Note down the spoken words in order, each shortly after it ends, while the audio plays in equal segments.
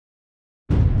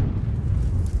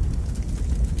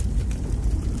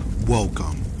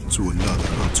Welcome to another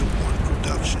HunterOne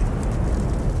production.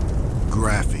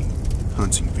 Graphic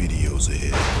hunting videos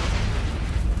ahead.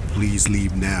 Please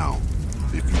leave now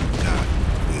if you do not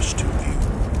wish to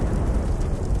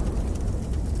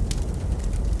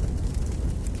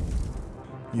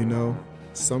view. You know,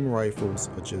 some rifles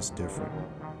are just different,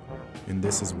 and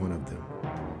this is one of them.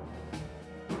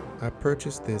 I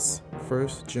purchased this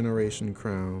first generation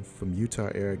Crown from Utah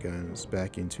Air Guns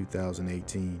back in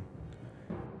 2018.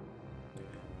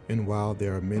 And while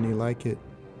there are many like it,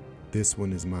 this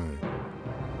one is mine.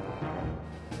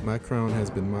 My Crown has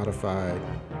been modified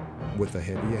with a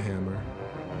heavier hammer,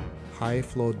 high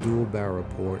flow dual barrel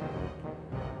port,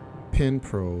 pin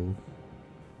probe,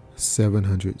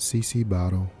 700cc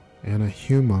bottle, and a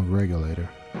Huma regulator.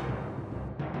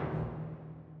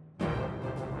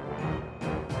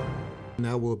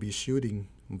 Now we'll be shooting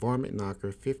varmint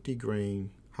knocker 50 grain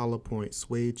hollow point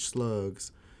swage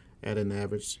slugs at an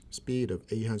average speed of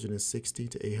 860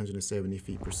 to 870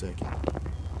 feet per second.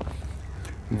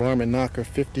 Varmint knocker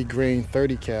 50 grain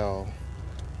 30 cal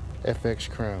FX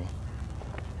Crown.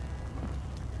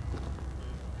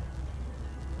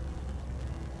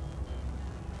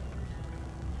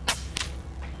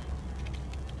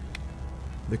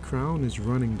 The Crown is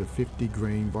running the 50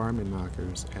 grain varmint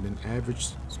knockers at an average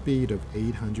speed of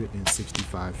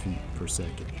 865 feet per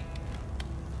second.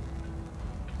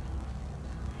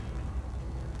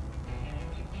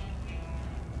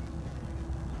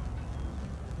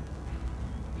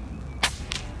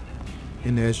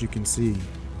 And as you can see,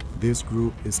 this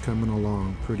group is coming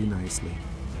along pretty nicely.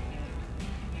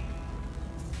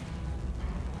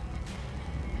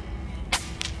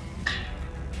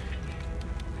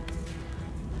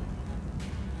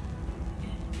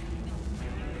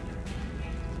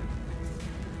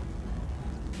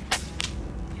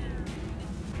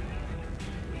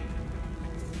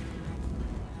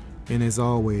 And as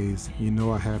always, you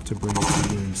know I have to bring it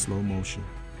to you in slow motion.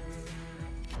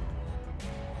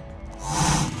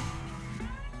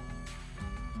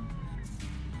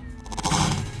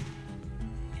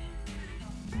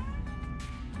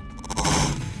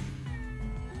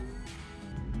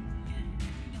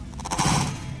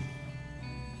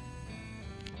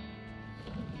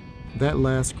 That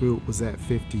last group was at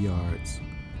 50 yards.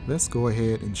 Let's go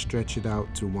ahead and stretch it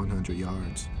out to 100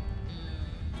 yards.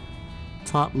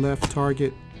 Top left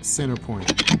target, center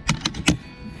point.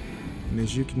 And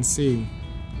as you can see,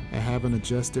 I haven't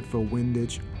adjusted for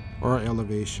windage or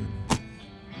elevation.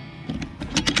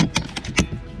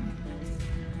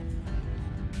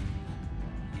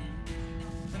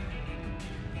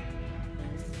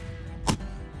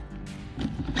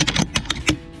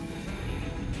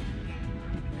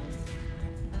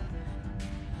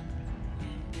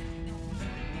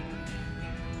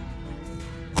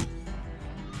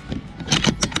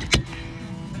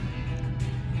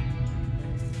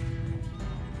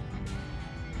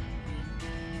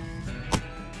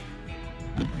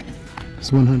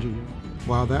 It's 100.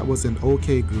 While that was an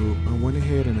okay group, I went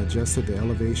ahead and adjusted the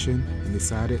elevation and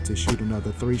decided to shoot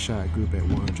another 3-shot group at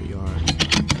 100 yards.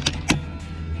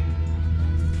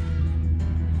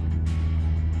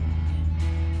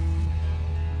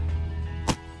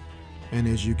 And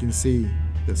as you can see,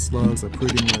 the slugs are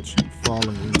pretty much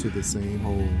falling into the same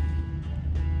hole.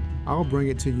 I'll bring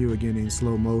it to you again in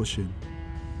slow motion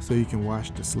so you can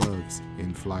watch the slugs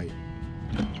in flight.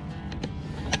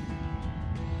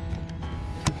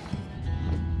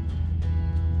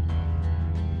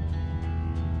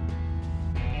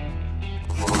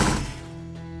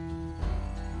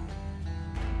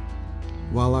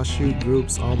 While I shoot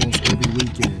groups almost every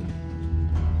weekend,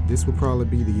 this will probably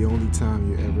be the only time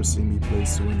you ever see me play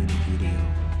swing in a video.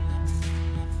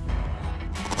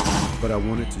 But I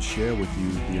wanted to share with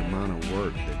you the amount of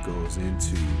work that goes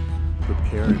into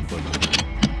preparing for the hunt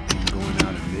and going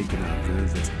out and making our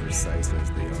guns as precise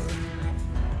as they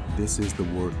are. This is the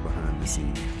work behind the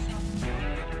scenes.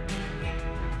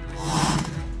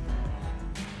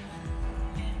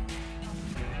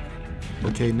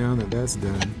 Okay, now that that's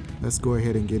done, let's go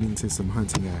ahead and get into some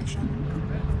hunting action.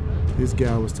 This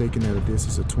guy was taken at a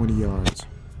distance of 20 yards.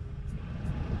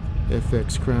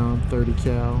 FX Crown 30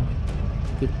 cal,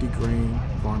 50 grain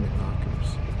varmint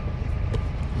knockers.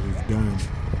 And he's done.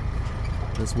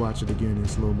 Let's watch it again in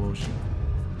slow motion.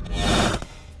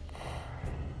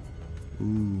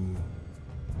 Ooh.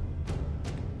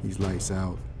 He's lights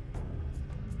out.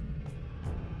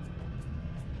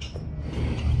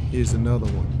 Here's another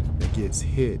one that gets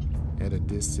hit at a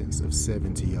distance of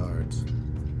 70 yards.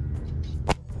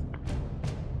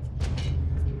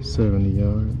 70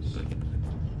 yards.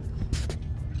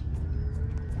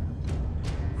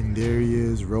 And And there he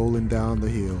is rolling down the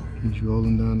hill. He's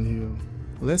rolling down the hill.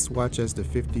 Let's watch as the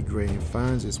 50 grain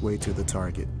finds its way to the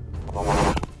target.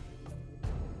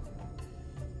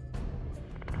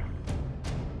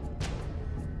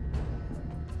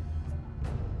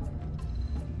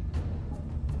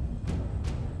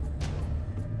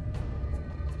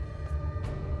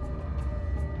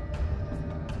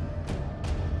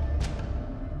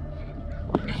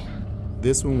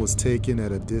 This one was taken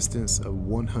at a distance of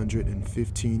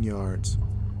 115 yards.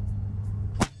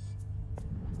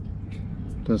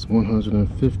 That's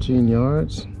 115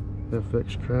 yards.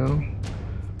 FX Crown,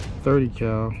 30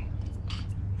 cal,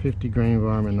 50 grain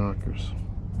varmint knockers.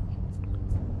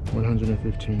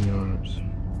 115 yards.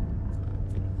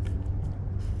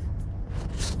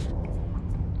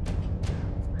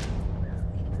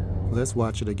 Let's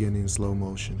watch it again in slow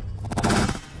motion.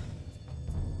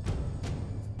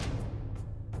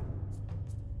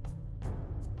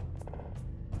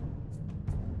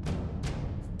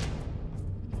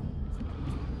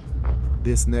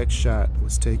 This next shot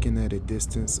was taken at a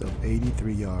distance of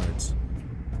 83 yards.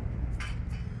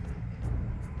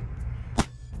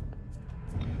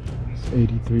 It's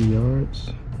 83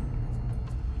 yards.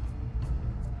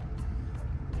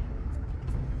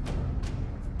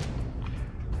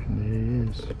 And there he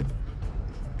is.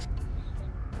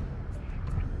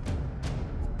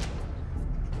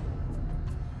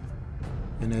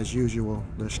 And as usual,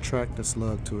 let's track the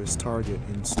slug to its target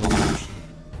in slow motion.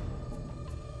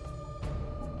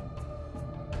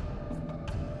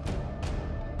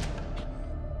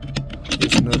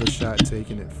 Here's another shot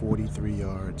taken at 43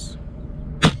 yards.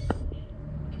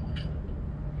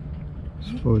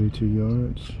 It's 42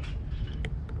 yards.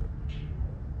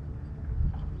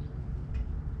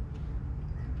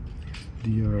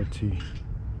 DRT.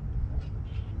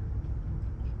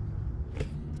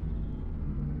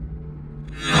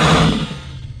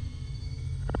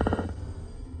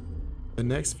 The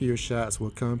next few shots will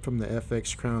come from the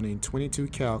FX Crown in 22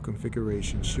 cal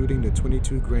configuration, shooting the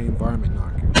 22 grain varmint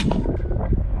knockers.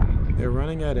 They're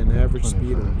running at an average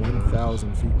speed of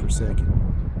 1,000 feet per second,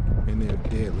 and they're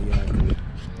deadly accurate.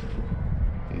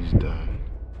 He's done.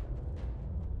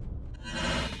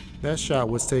 That shot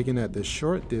was taken at the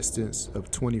short distance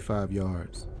of 25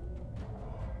 yards.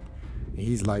 And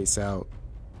he's lights out.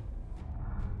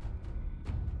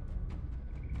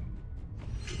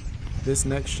 This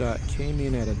next shot came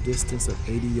in at a distance of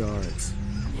 80 yards.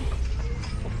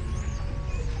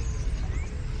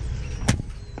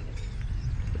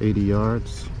 $80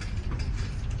 yards.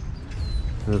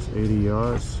 That's 80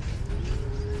 yards.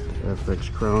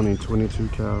 FX Crown in 22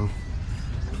 cal.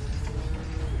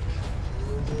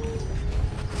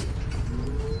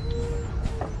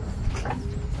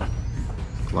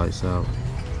 Lights out.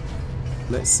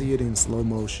 Let's see it in slow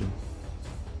motion.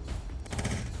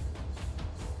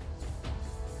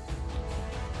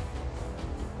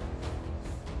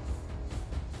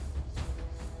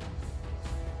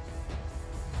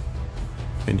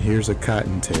 And here's a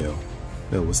cottontail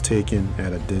that was taken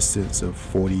at a distance of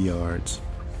 40 yards.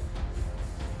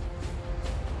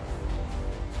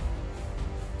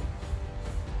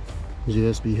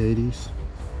 GSB Hades,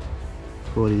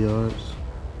 40 yards.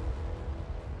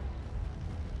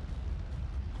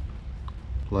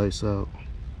 Lights out.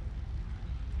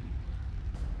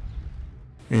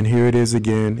 And here it is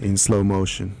again in slow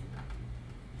motion.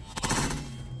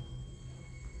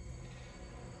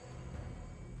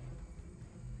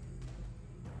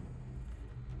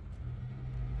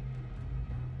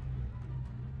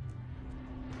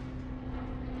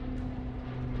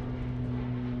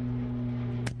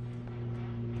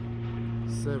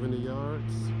 $70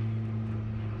 yards.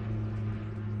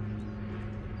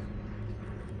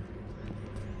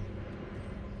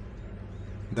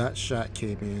 That shot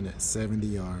came in at 70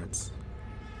 yards,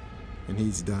 and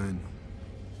he's done.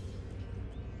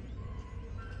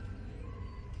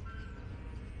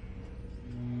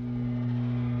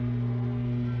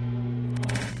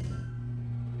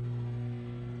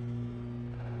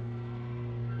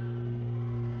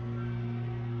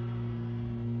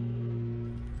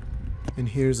 And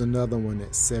here's another one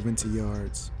at 70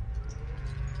 yards.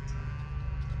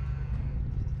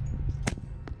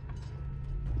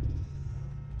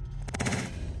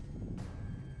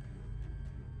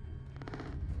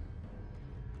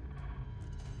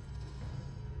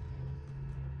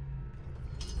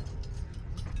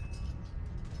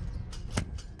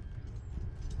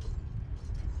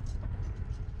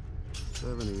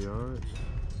 $70 yards.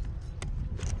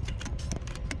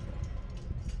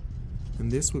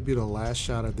 And this would be the last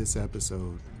shot of this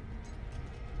episode.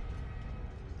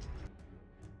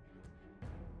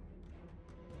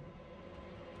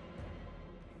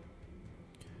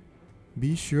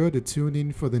 Be sure to tune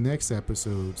in for the next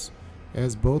episodes,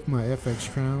 as both my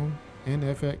FX Crown and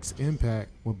FX Impact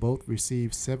will both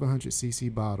receive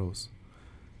 700cc bottles.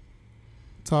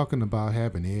 Talking about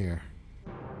having air.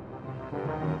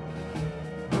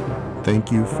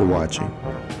 Thank you for watching.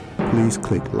 Please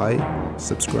click like,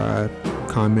 subscribe,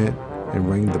 comment, and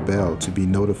ring the bell to be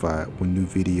notified when new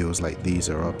videos like these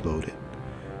are uploaded.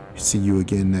 See you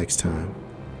again next time.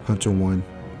 HunterOne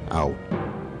out.